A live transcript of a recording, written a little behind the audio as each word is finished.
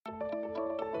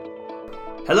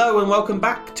Hello and welcome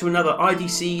back to another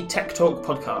IDC Tech Talk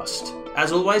podcast.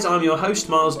 As always, I'm your host,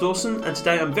 Miles Dawson, and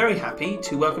today I'm very happy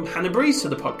to welcome Hannah Breeze to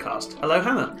the podcast. Hello,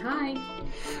 Hannah.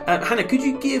 Hi. Hannah, could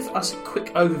you give us a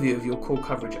quick overview of your core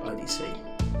coverage at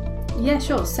IDC? Yeah,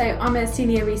 sure. So I'm a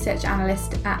senior research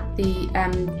analyst at the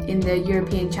in the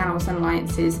European Channels and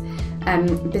Alliances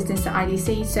business at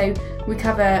IDC. So we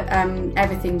cover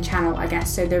everything channel, I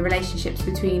guess. So the relationships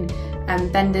between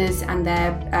vendors and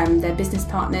their business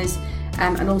partners,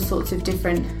 and all sorts of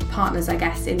different partners, I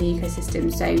guess, in the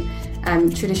ecosystem. So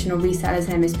traditional resellers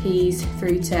and MSPs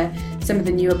through to some of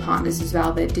the newer partners as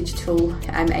well, the digital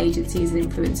agencies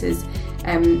and influencers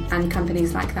and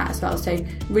companies like that as well. So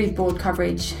really broad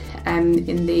coverage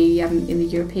in the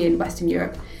European, Western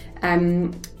Europe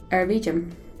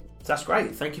region. That's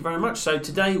great. Thank you very much. So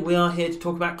today we are here to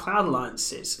talk about cloud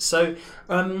alliances. So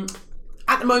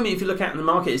at the moment, if you look out in the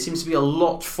market, it seems to be a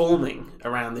lot forming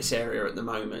around this area at the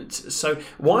moment. So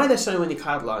why are there so many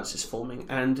cloud alliances forming,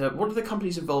 and what do the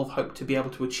companies involved hope to be able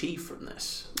to achieve from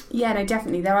this? Yeah, no,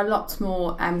 definitely. There are lots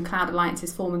more cloud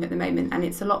alliances forming at the moment, and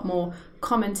it's a lot more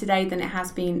common today than it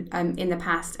has been in the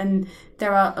past. And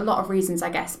there are a lot of reasons, I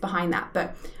guess, behind that.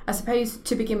 But I suppose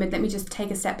to begin with, let me just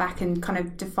take a step back and kind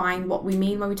of define what we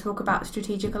mean when we talk about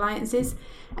strategic alliances.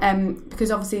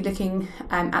 Because obviously looking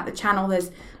at the channel, there's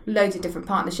loads of different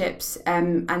partnerships,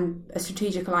 and a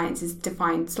strategic alliance is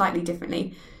defined slightly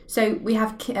differently. So we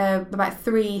have about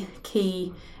three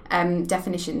key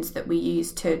definitions that we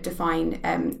use to define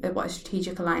what a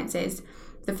strategic alliance is.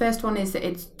 The first one is that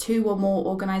it's two or more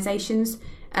organisations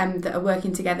that are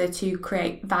working together to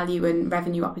create value and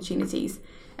revenue opportunities.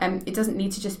 It doesn't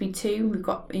need to just be two. We've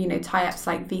got tie-ups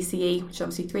like VCE, which are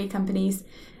obviously three companies,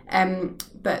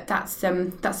 but that's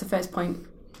the first point.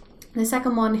 The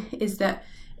second one is that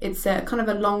it's a kind of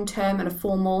a long-term and a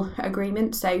formal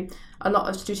agreement. So a lot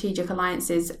of strategic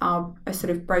alliances are sort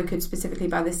of brokered specifically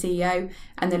by the CEO,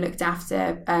 and they're looked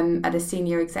after at a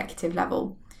senior executive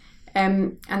level.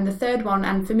 And the third one,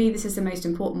 and for me this is the most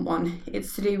important one,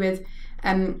 it's to do with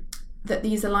that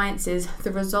these alliances,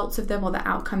 the results of them or the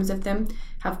outcomes of them,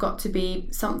 have got to be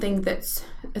something it's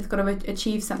got to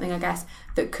achieve something, I guess,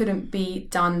 that couldn't be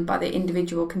done by the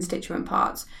individual constituent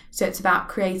parts. So it's about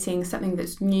creating something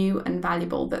that's new and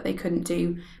valuable that they couldn't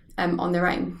do on their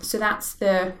own. So that's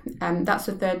the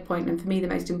third point, and for me the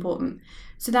most important.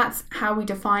 So that's how we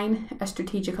define a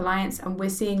strategic alliance, and we're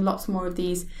seeing lots more of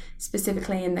these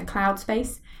specifically in the cloud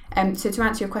space. So to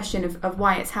answer your question of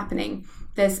why it's happening,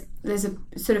 there's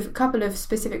a sort of a couple of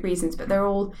specific reasons, but they're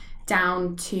all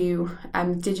down to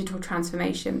digital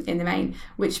transformation in the main,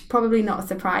 which probably not a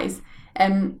surprise.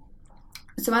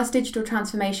 So as digital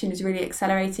transformation is really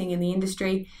accelerating in the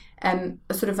industry,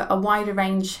 a wider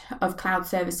range of cloud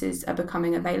services are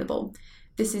becoming available.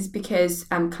 This is because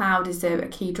cloud is a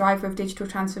key driver of digital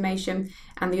transformation,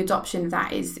 and the adoption of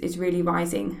that is really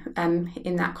rising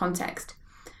in that context.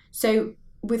 So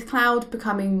with cloud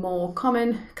becoming more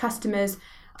common, customers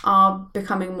are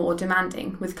becoming more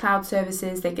demanding. With cloud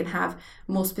services, they can have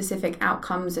more specific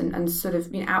outcomes and sort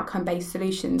of outcome-based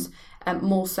solutions,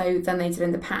 more so than they did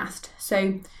in the past.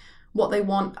 So what they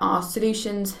want are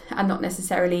solutions and not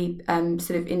necessarily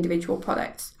sort of individual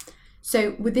products.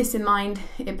 So with this in mind,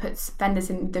 it puts vendors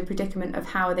in the predicament of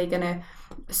how are they going to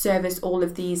service all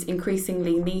of these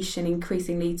increasingly niche and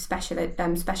increasingly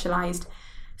specialized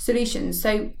solutions.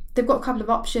 So they've got a couple of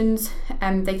options.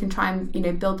 They can try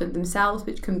and build it themselves,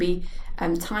 which can be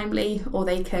timely, or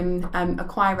they can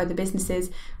acquire other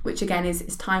businesses, which again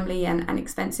is timely and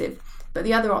expensive. But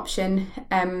the other option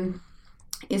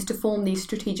is to form these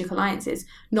strategic alliances.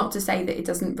 Not to say that it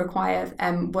doesn't require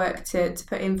work to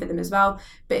put in for them as well,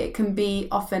 but it can be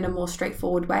often a more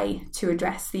straightforward way to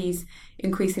address these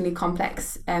increasingly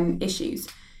complex issues.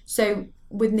 So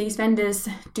when these vendors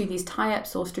do these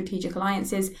tie-ups or strategic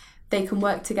alliances, they can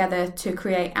work together to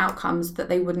create outcomes that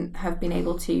they wouldn't have been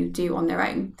able to do on their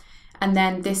own. And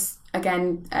then this,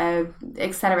 again,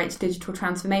 accelerates digital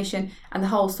transformation, and the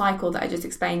whole cycle that I just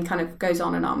explained kind of goes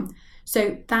on and on.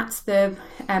 So that's the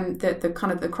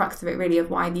kind of the crux of it, really, of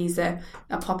why these are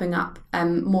popping up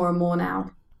more and more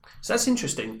now. So that's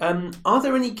interesting. Are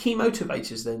there any key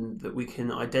motivators then that we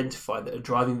can identify that are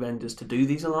driving vendors to do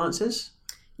these alliances?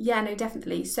 Yeah, no,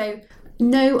 definitely. So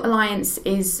no alliance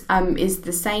is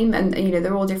the same, and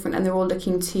they're all different, and they're all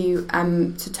looking to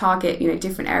target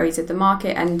different areas of the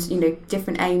market and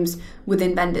different aims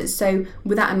within vendors. So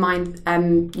with that in mind,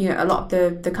 a lot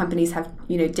of the companies have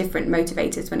different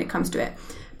motivators when it comes to it.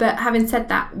 But having said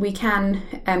that, we can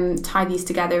tie these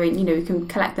together, and we can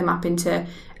collect them up into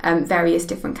various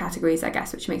different categories, I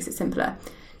guess, which makes it simpler.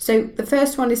 So the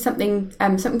first one is something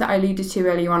that I alluded to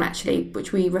earlier on, actually,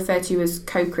 which we refer to as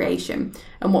co-creation.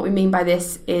 And what we mean by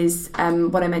this is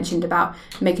what I mentioned about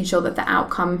making sure that the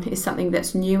outcome is something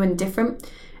that's new and different.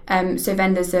 So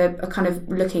vendors are kind of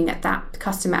looking at that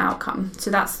customer outcome. So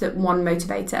that's the one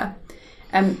motivator.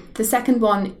 The second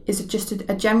one is just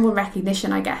a general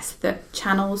recognition, I guess, that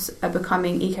channels are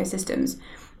becoming ecosystems.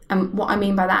 And what I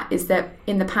mean by that is that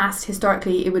in the past,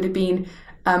 historically, it would have been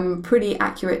pretty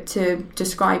accurate to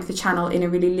describe the channel in a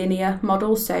really linear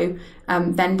model. So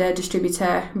vendor,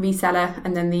 distributor, reseller,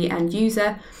 and then the end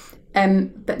user.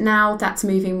 But now that's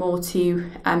moving more to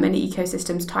an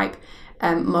ecosystems type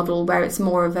model where it's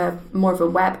more of a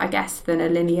web, I guess, than a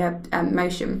linear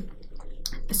motion.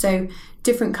 So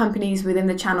different companies within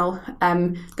the channel,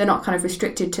 they're not kind of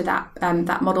restricted to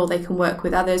that model. They can work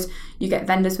with others. You get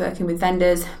vendors working with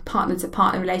vendors, partner to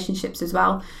partner relationships as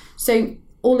well. So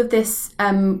all of this,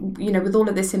 with all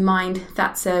of this in mind,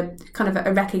 that's a kind of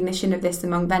a recognition of this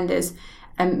among vendors,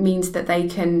 means that they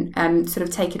can sort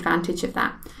of take advantage of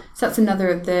that. So that's another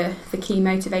of the key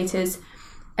motivators.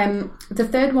 The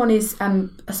third one is,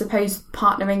 I suppose,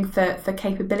 partnering for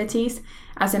capabilities.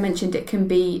 As I mentioned, it can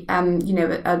be,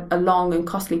 a long and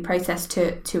costly process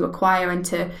to acquire and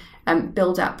to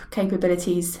build up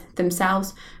capabilities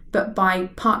themselves. But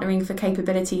by partnering for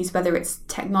capabilities, whether it's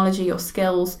technology or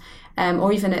skills,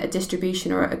 or even a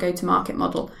distribution or a go-to-market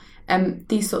model,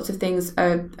 these sorts of things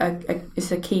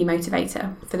is a key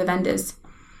motivator for the vendors.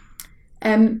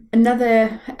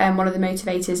 Another one of the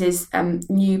motivators is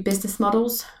new business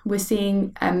models. We're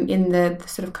seeing in the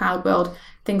sort of cloud world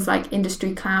things like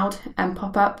industry cloud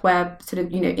pop up, where sort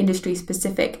of industry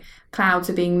specific clouds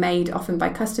are being made often by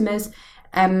customers.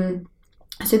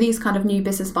 So these kind of new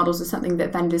business models are something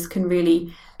that vendors can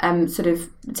really sort of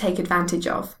take advantage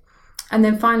of. And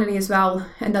then finally as well,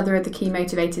 another of the key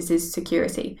motivators is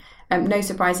security. No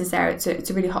surprises there, it's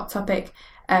a really hot topic.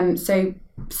 So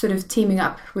sort of teaming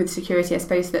up with security, I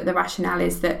suppose that the rationale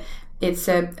is that it's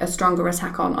a stronger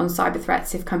attack on cyber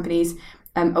threats if companies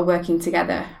are working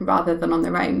together rather than on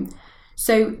their own.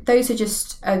 So those are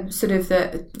just sort of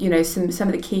the some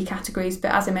of the key categories.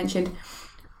 But as I mentioned,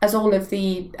 as all of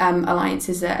the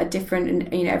alliances are different,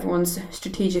 and everyone's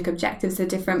strategic objectives are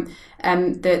different,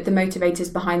 the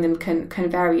motivators behind them can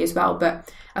vary as well.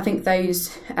 But I think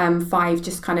those 5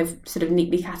 just kind of sort of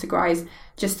neatly categorise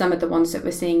just some of the ones that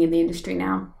we're seeing in the industry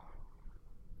now.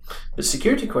 The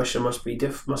security question must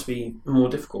be more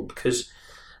difficult, because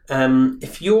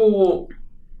if you're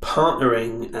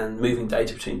partnering and moving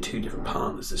data between 2 different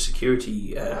partners, the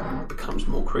security becomes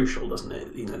more crucial, doesn't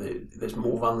it? There's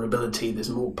more vulnerability, there's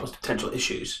more potential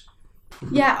issues.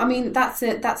 Yeah, I mean that's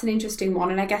an interesting one,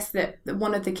 and I guess that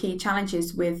one of the key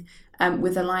challenges with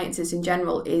alliances in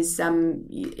general is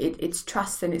it's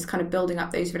trust, and it's kind of building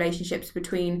up those relationships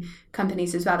between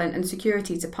companies as well, and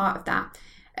security is a part of that.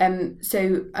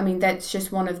 So I mean that's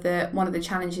just one of the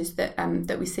challenges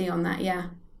that we see on that. Yeah.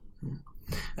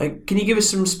 Can you give us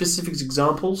some specific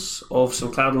examples of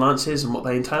some cloud alliances and what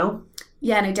they entail?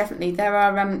 Yeah, no, definitely. There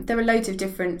are loads of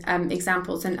different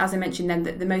examples, and as I mentioned, then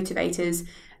the motivators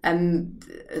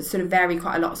sort of vary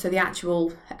quite a lot. So the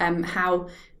actual how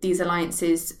these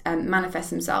alliances manifest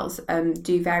themselves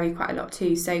do vary quite a lot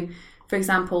too. So, for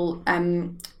example,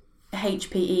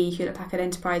 HPE, Hewlett Packard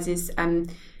Enterprises,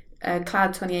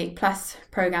 Cloud 28 Plus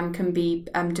program can be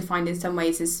defined in some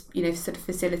ways as sort of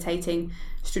facilitating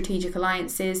strategic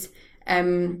alliances.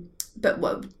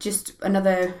 But just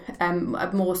another a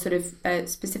more sort of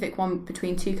specific one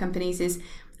between 2 companies is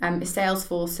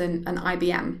Salesforce and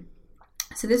IBM.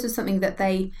 So this was something that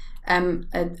they an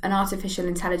artificial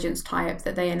intelligence tie-up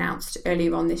that they announced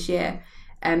earlier on this year,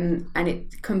 and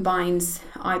it combines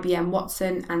IBM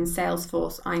Watson and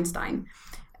Salesforce Einstein,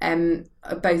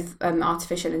 both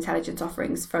artificial intelligence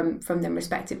offerings from them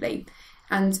respectively.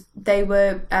 And they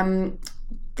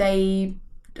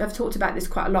have talked about this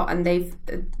quite a lot, and they've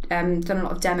done a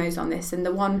lot of demos on this. And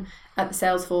the one at the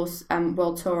Salesforce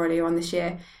World Tour earlier on this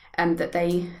year that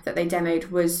they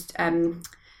demoed was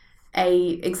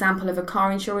a example of a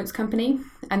car insurance company,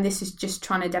 and this is just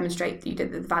trying to demonstrate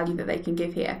the value that they can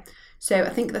give here. So I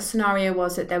think the scenario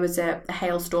was that there was a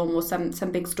hailstorm or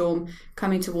some big storm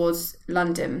coming towards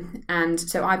London, and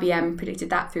so IBM predicted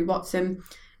that through Watson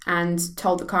and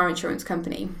told the car insurance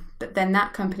company. But then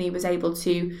that company was able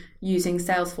to, using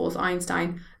Salesforce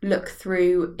Einstein, look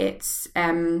through its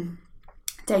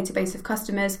database of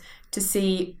customers to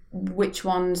see which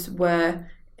ones were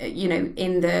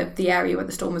in the area where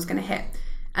the storm was going to hit.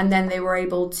 And then they were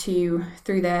able to,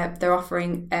 through their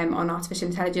offering on artificial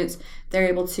intelligence, they're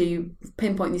able to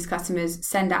pinpoint these customers,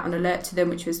 send out an alert to them,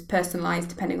 which was personalised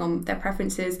depending on their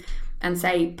preferences, and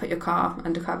say, put your car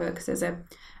under cover because there's a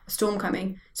storm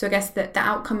coming. So I guess that the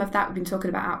outcome of that, we've been talking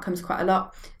about outcomes quite a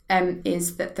lot,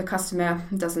 is that the customer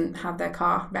doesn't have their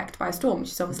car wrecked by a storm,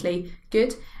 which is obviously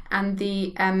good, and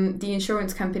the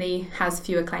insurance company has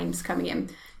fewer claims coming in.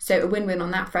 So a win-win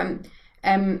on that front.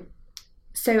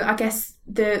 So I guess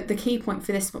the key point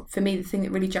for this, for me, the thing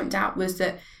that really jumped out was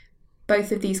that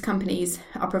both of these companies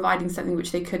are providing something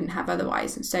which they couldn't have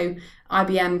otherwise. And so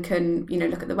IBM can,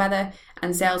 look at the weather,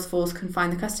 and Salesforce can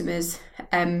find the customers.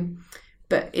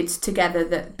 But it's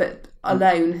together but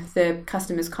alone, the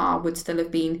customer's car would still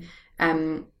have been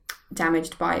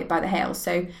damaged by the hail.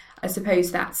 So I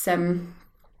suppose that's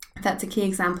a key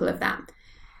example of that.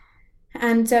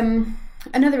 And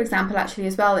another example actually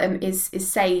as well is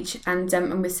Sage and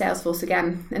with Salesforce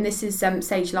again. And this is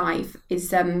Sage Live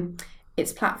is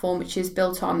its platform, which is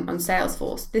built on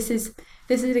Salesforce. This is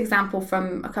an example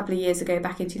from a couple of years ago,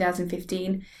 back in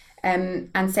 2015,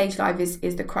 and Sage Live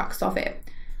is the crux of it.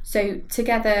 So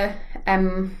together,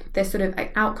 they're sort of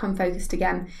outcome focused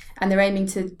again, and they're aiming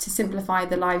to simplify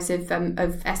the lives of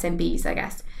SMBs, I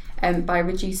guess, by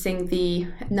reducing the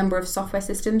number of software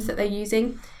systems that they're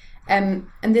using. And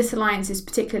this alliance is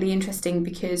particularly interesting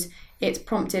because it's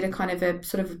prompted a kind of a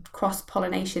sort of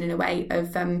cross-pollination in a way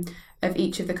of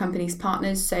each of the company's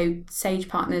partners. So Sage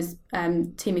partners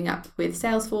teaming up with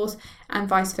Salesforce and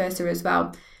vice versa as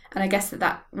well. And I guess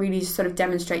that really just sort of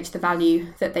demonstrates the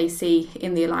value that they see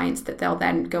in the alliance that they'll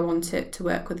then go on to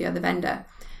work with the other vendor.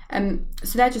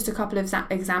 So they're just a couple of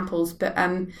examples, but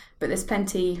there's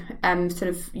plenty sort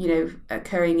of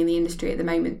occurring in the industry at the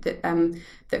moment that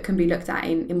can be looked at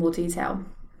in more detail.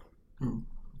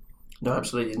 No,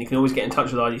 absolutely. And you can always get in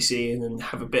touch with IDC and then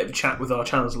have a bit of a chat with our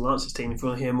Channels Alliances team if you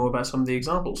want to hear more about some of the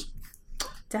examples.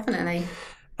 Definitely.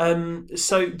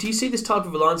 So do you see this type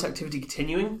of alliance activity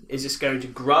continuing? Is this going to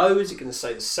grow? Is it going to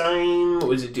stay the same?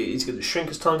 Or is it going to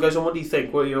shrink as time goes on? What do you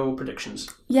think? What are your predictions?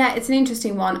 Yeah, it's an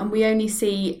interesting one. And we only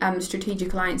see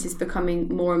strategic alliances becoming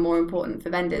more and more important for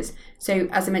vendors. So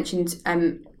as I mentioned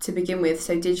to begin with,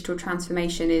 so digital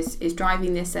transformation is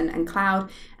driving this and cloud.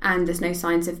 And there's no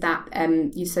signs of that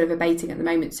you sort of abating at the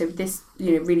moment. So this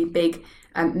really big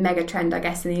mega trend, I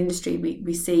guess, in the industry,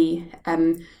 we see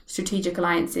strategic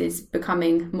alliances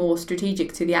becoming more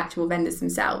strategic to the actual vendors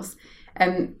themselves.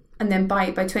 And then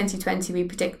by 2020, we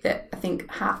predict that I think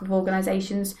half of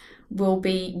organisations will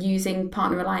be using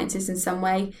partner alliances in some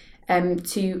way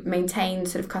to maintain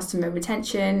sort of customer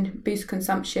retention, boost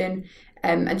consumption,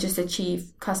 and just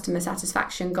achieve customer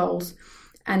satisfaction goals.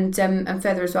 And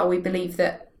further as well, we believe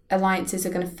that alliances are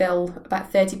going to fill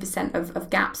about 30% of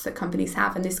gaps that companies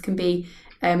have, and this can be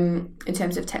in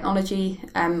terms of technology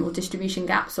or distribution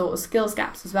gaps or skills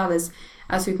gaps as well as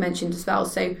we've mentioned as well.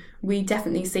 So we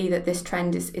definitely see that this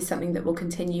trend is something that will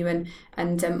continue, and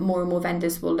more and more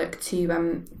vendors will look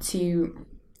to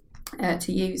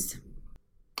use.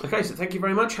 Okay, so thank you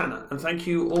very much, Hannah, and thank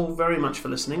you all very much for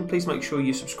listening. Please make sure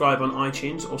you subscribe on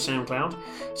iTunes or SoundCloud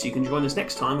so you can join us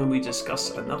next time when we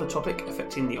discuss another topic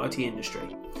affecting the IT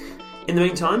industry. In the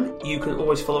meantime, you can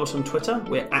always follow us on Twitter.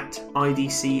 We're at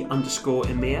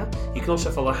IDC_EMEA. You can also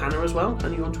follow Hannah as well.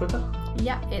 Are you on Twitter?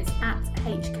 Yeah, it's at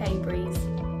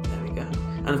HKBreeze. There we go.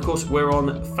 And of course, we're on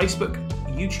Facebook,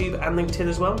 YouTube and LinkedIn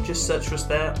as well. Just search for us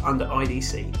there under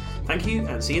IDC. Thank you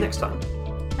and see you next time.